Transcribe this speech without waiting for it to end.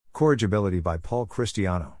Corrigibility by Paul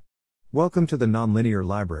Christiano. Welcome to the Nonlinear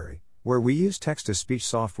Library, where we use text-to-speech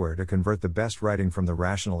software to convert the best writing from the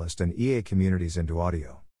Rationalist and EA communities into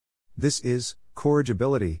audio. This is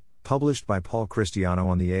Corrigibility, published by Paul Christiano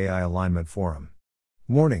on the AI Alignment Forum.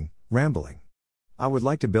 Warning, rambling. I would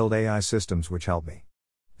like to build AI systems which help me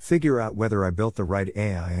figure out whether I built the right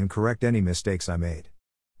AI and correct any mistakes I made.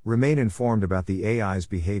 Remain informed about the AI's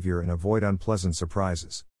behavior and avoid unpleasant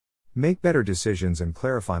surprises. Make better decisions and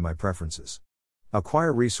clarify my preferences.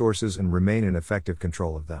 Acquire resources and remain in effective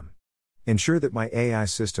control of them. Ensure that my AI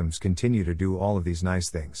systems continue to do all of these nice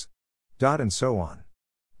things. And so on.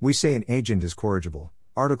 We say an agent is corrigible,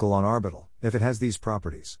 article on Arbital, if it has these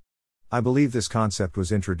properties. I believe this concept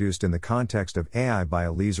was introduced in the context of AI by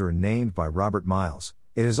Eliezer and named by Robert Miles.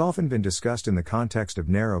 It has often been discussed in the context of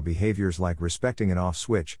narrow behaviors like respecting an off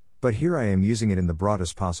switch, but here I am using it in the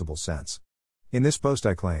broadest possible sense. In this post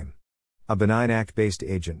I claim, a benign act-based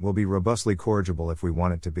agent will be robustly corrigible if we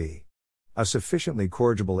want it to be. A sufficiently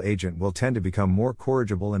corrigible agent will tend to become more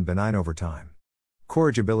corrigible and benign over time.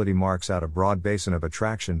 Corrigibility marks out a broad basin of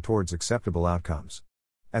attraction towards acceptable outcomes.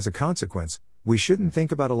 As a consequence, we shouldn't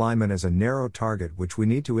think about alignment as a narrow target which we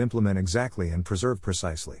need to implement exactly and preserve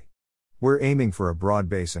precisely. We're aiming for a broad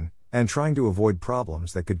basin, and trying to avoid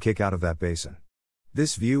problems that could kick out of that basin.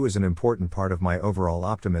 This view is an important part of my overall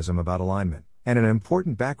optimism about alignment, and an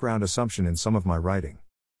important background assumption in some of my writing.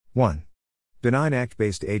 1. Benign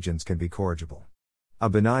act-based agents can be corrigible.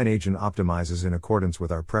 A benign agent optimizes in accordance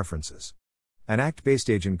with our preferences. An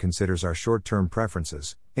act-based agent considers our short-term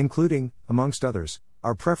preferences, including, amongst others,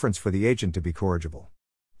 our preference for the agent to be corrigible.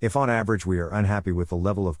 If on average we are unhappy with the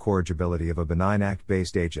level of corrigibility of a benign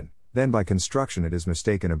act-based agent, then by construction it is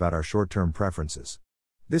mistaken about our short-term preferences.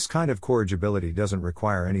 This kind of corrigibility doesn't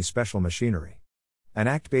require any special machinery. An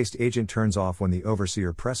act-based agent turns off when the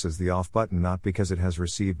overseer presses the off button, not because it has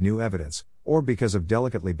received new evidence, or because of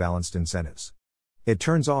delicately balanced incentives. It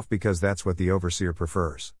turns off because that's what the overseer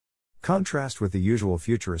prefers. Contrast with the usual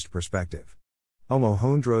futurist perspective.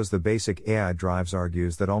 Omohundro's The Basic AI Drives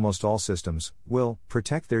argues that almost all systems will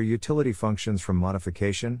protect their utility functions from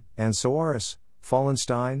modification, and Soares,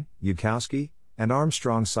 Fallenstein, Yudkowsky, and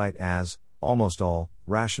Armstrong cite as, almost all,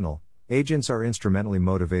 rational agents are instrumentally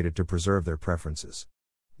motivated to preserve their preferences.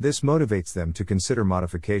 This motivates them to consider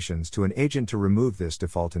modifications to an agent to remove this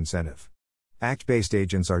default incentive. Act-based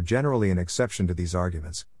agents are generally an exception to these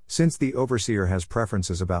arguments, since the overseer has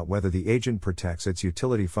preferences about whether the agent protects its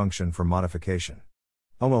utility function from modification.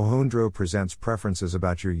 Omohundro presents preferences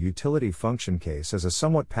about your utility function case as a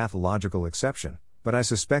somewhat pathological exception, but I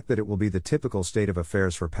suspect that it will be the typical state of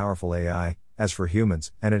affairs for powerful AI, as for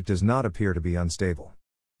humans, and it does not appear to be unstable.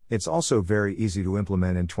 It's also very easy to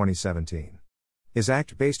implement in 2017. Is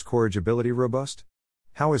act-based corrigibility robust?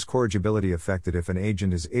 How is corrigibility affected if an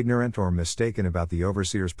agent is ignorant or mistaken about the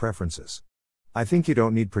overseer's preferences? I think you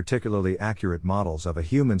don't need particularly accurate models of a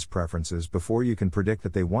human's preferences before you can predict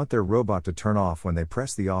that they want their robot to turn off when they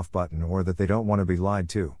press the off button or that they don't want to be lied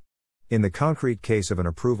to. In the concrete case of an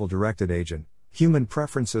approval-directed agent, human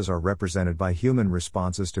preferences are represented by human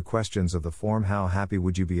responses to questions of the form "How happy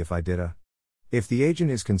would you be if I did a?" If the agent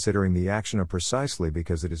is considering the action a precisely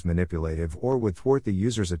because it is manipulative or would thwart the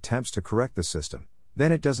user's attempts to correct the system,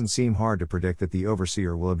 then it doesn't seem hard to predict that the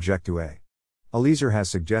overseer will object to a. Eliezer has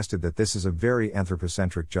suggested that this is a very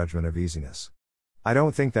anthropocentric judgment of easiness. I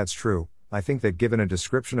don't think that's true. I think that given a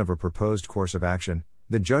description of a proposed course of action,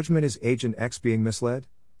 the judgment is agent X being misled,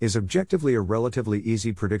 is objectively a relatively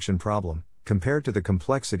easy prediction problem, compared to the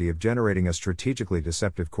complexity of generating a strategically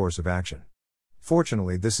deceptive course of action.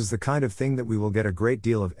 Fortunately, this is the kind of thing that we will get a great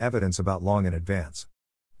deal of evidence about long in advance.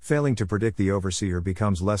 Failing to predict the overseer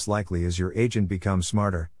becomes less likely as your agent becomes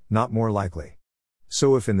smarter, not more likely.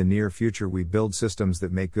 So if in the near future we build systems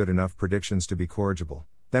that make good enough predictions to be corrigible,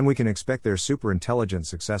 then we can expect their superintelligent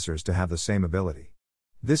successors to have the same ability.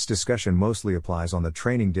 This discussion mostly applies on the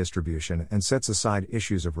training distribution and sets aside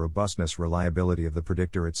issues of robustness, reliability of the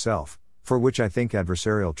predictor itself, for which I think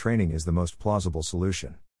adversarial training is the most plausible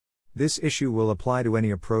solution. This issue will apply to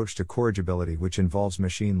any approach to corrigibility which involves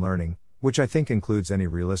machine learning, which I think includes any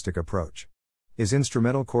realistic approach. Is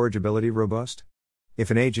instrumental corrigibility robust?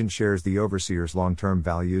 If an agent shares the overseer's long-term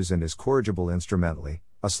values and is corrigible instrumentally,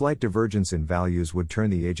 a slight divergence in values would turn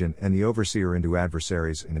the agent and the overseer into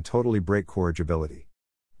adversaries and totally break corrigibility.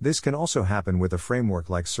 This can also happen with a framework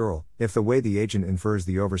like Searle, if the way the agent infers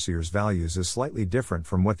the overseer's values is slightly different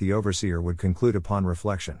from what the overseer would conclude upon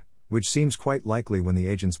reflection, which seems quite likely when the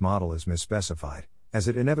agent's model is misspecified, as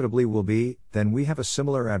it inevitably will be, then we have a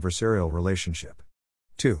similar adversarial relationship.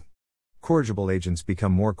 2. Corrigible agents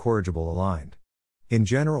become more corrigible aligned. In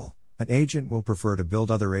general, An agent will prefer to build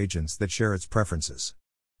other agents that share its preferences.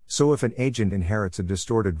 So if an agent inherits a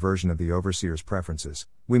distorted version of the overseer's preferences,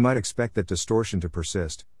 we might expect that distortion to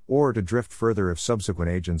persist, or to drift further if subsequent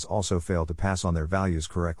agents also fail to pass on their values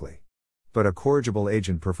correctly. But a corrigible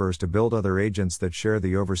agent prefers to build other agents that share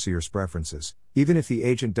the overseer's preferences, even if the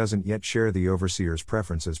agent doesn't yet share the overseer's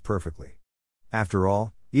preferences perfectly. After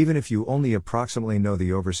all, even if you only approximately know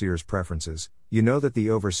the overseer's preferences, you know that the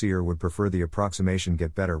overseer would prefer the approximation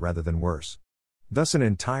get better rather than worse. Thus, an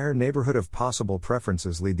entire neighborhood of possible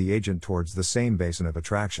preferences lead the agent towards the same basin of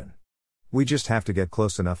attraction. We just have to get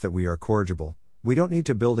close enough that we are corrigible. We don't need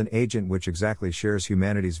to build an agent which exactly shares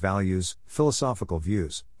humanity's values, philosophical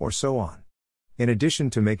views, or so on. In addition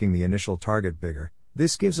to making the initial target bigger,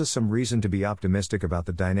 this gives us some reason to be optimistic about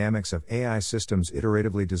the dynamics of AI systems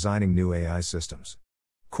iteratively designing new AI systems.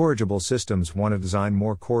 Corrigible systems want to design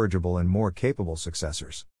more corrigible and more capable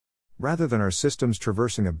successors. Rather than our systems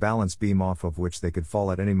traversing a balance beam off of which they could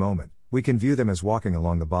fall at any moment, we can view them as walking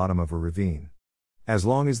along the bottom of a ravine. As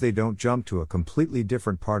long as they don't jump to a completely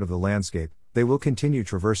different part of the landscape, they will continue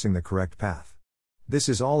traversing the correct path. This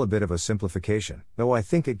is all a bit of a simplification, though I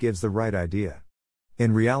think it gives the right idea.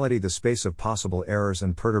 In reality, the space of possible errors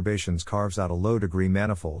and perturbations carves out a low-degree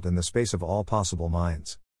manifold in the space of all possible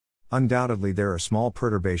minds. Undoubtedly, there are small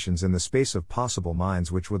perturbations in the space of possible minds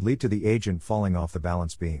which would lead to the agent falling off the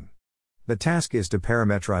balance beam. The task is to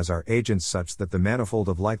parametrize our agents such that the manifold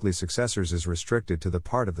of likely successors is restricted to the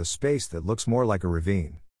part of the space that looks more like a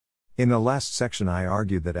ravine. In the last section, I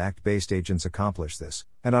argued that act-based agents accomplish this,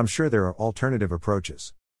 and I'm sure there are alternative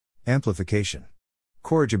approaches. Amplification.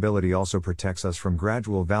 Corrigibility also protects us from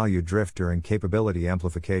gradual value drift during capability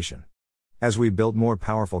amplification. As we build more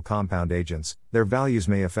powerful compound agents, their values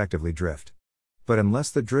may effectively drift. But unless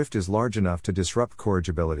the drift is large enough to disrupt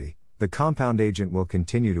corrigibility, the compound agent will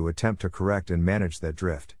continue to attempt to correct and manage that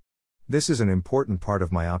drift. This is an important part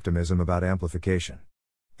of my optimism about amplification.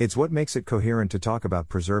 It's what makes it coherent to talk about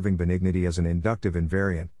preserving benignity as an inductive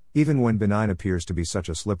invariant, even when benign appears to be such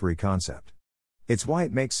a slippery concept. It's why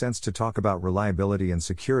it makes sense to talk about reliability and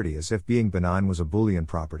security as if being benign was a Boolean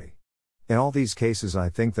property. In all these cases, I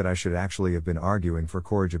think that I should actually have been arguing for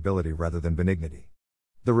corrigibility rather than benignity.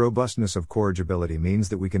 The robustness of corrigibility means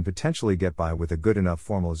that we can potentially get by with a good enough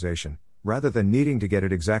formalization, rather than needing to get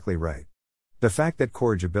it exactly right. The fact that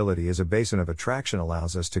corrigibility is a basin of attraction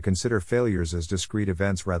allows us to consider failures as discrete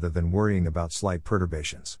events rather than worrying about slight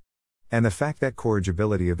perturbations. And the fact that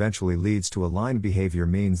corrigibility eventually leads to aligned behavior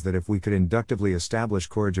means that if we could inductively establish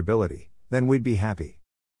corrigibility, then we'd be happy.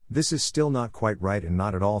 This is still not quite right and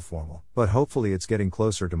not at all formal, but hopefully it's getting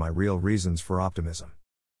closer to my real reasons for optimism.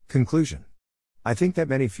 Conclusion. I think that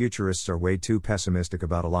many futurists are way too pessimistic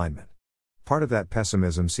about alignment. Part of that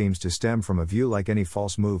pessimism seems to stem from a view like any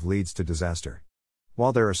false move leads to disaster.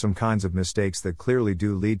 While there are some kinds of mistakes that clearly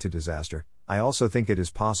do lead to disaster, I also think it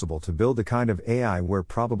is possible to build the kind of AI where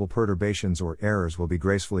probable perturbations or errors will be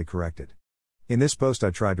gracefully corrected. In this post, I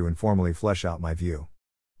tried to informally flesh out my view.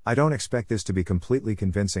 I don't expect this to be completely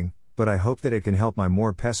convincing, but I hope that it can help my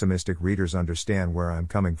more pessimistic readers understand where I'm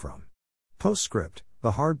coming from. Postscript: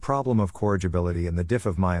 the hard problem of corrigibility and the diff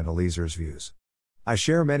of my and Eliezer's views. I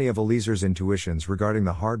share many of Eliezer's intuitions regarding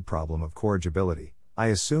the hard problem of corrigibility. I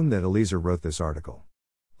assume that Eliezer wrote this article.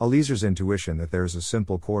 Eliezer's intuition that there is a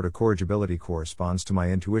simple core to corrigibility corresponds to my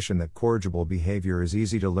intuition that corrigible behavior is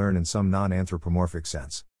easy to learn in some non-anthropomorphic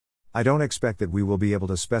sense. I don't expect that we will be able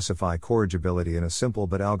to specify corrigibility in a simple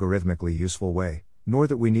but algorithmically useful way, nor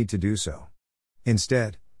that we need to do so.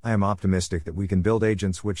 Instead, I am optimistic that we can build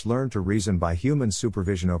agents which learn to reason by human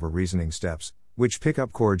supervision over reasoning steps, which pick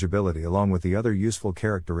up corrigibility along with the other useful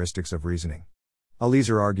characteristics of reasoning.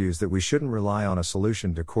 Eliezer argues that we shouldn't rely on a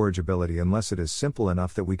solution to corrigibility unless it is simple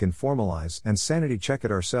enough that we can formalize and sanity check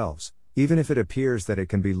it ourselves, even if it appears that it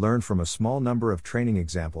can be learned from a small number of training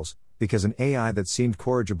examples, because an AI that seemed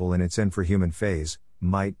corrigible in its infrahuman phase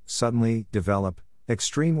might suddenly develop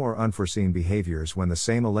extreme or unforeseen behaviors when the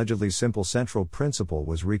same allegedly simple central principle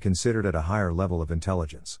was reconsidered at a higher level of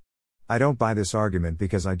intelligence. I don't buy this argument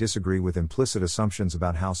because I disagree with implicit assumptions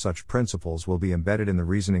about how such principles will be embedded in the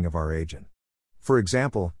reasoning of our agent. For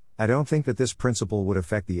example, I don't think that this principle would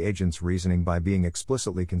affect the agent's reasoning by being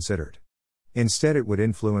explicitly considered. Instead, it would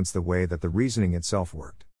influence the way that the reasoning itself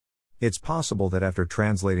worked. It's possible that after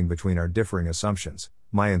translating between our differing assumptions,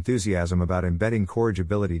 my enthusiasm about embedding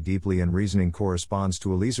corrigibility deeply in reasoning corresponds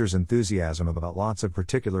to Eliezer's enthusiasm about lots of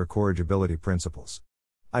particular corrigibility principles.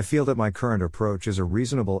 I feel that my current approach is a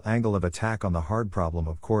reasonable angle of attack on the hard problem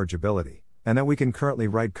of corrigibility, and that we can currently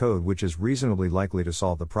write code which is reasonably likely to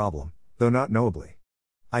solve the problem, though not knowably.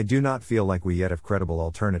 I do not feel like we yet have credible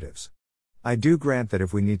alternatives. I do grant that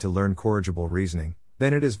if we need to learn corrigible reasoning,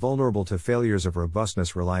 then it is vulnerable to failures of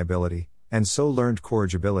robustness reliability, and so learned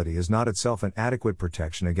corrigibility is not itself an adequate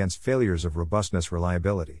protection against failures of robustness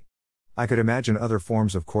reliability. I could imagine other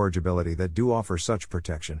forms of corrigibility that do offer such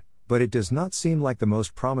protection, but it does not seem like the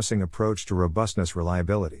most promising approach to robustness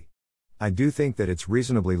reliability. I do think that it's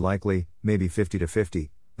reasonably likely, maybe 50-50,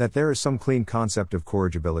 that there is some clean concept of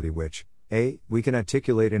corrigibility which, A, we can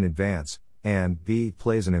articulate in advance, and B,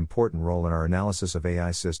 plays an important role in our analysis of AI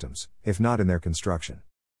systems, if not in their construction.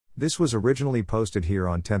 This was originally posted here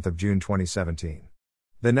on 10th of June 2017.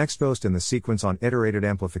 The next post in the sequence on iterated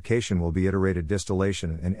amplification will be iterated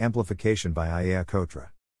distillation and amplification by Aya Kotra.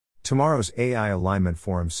 Tomorrow's AI Alignment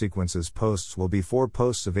Forum sequences posts will be 4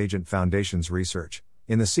 posts of Agent Foundation's research,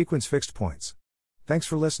 in the sequence Fixed Points. Thanks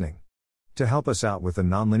for listening. To help us out with the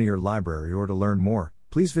Nonlinear Library or to learn more,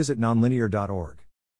 please visit nonlinear.org.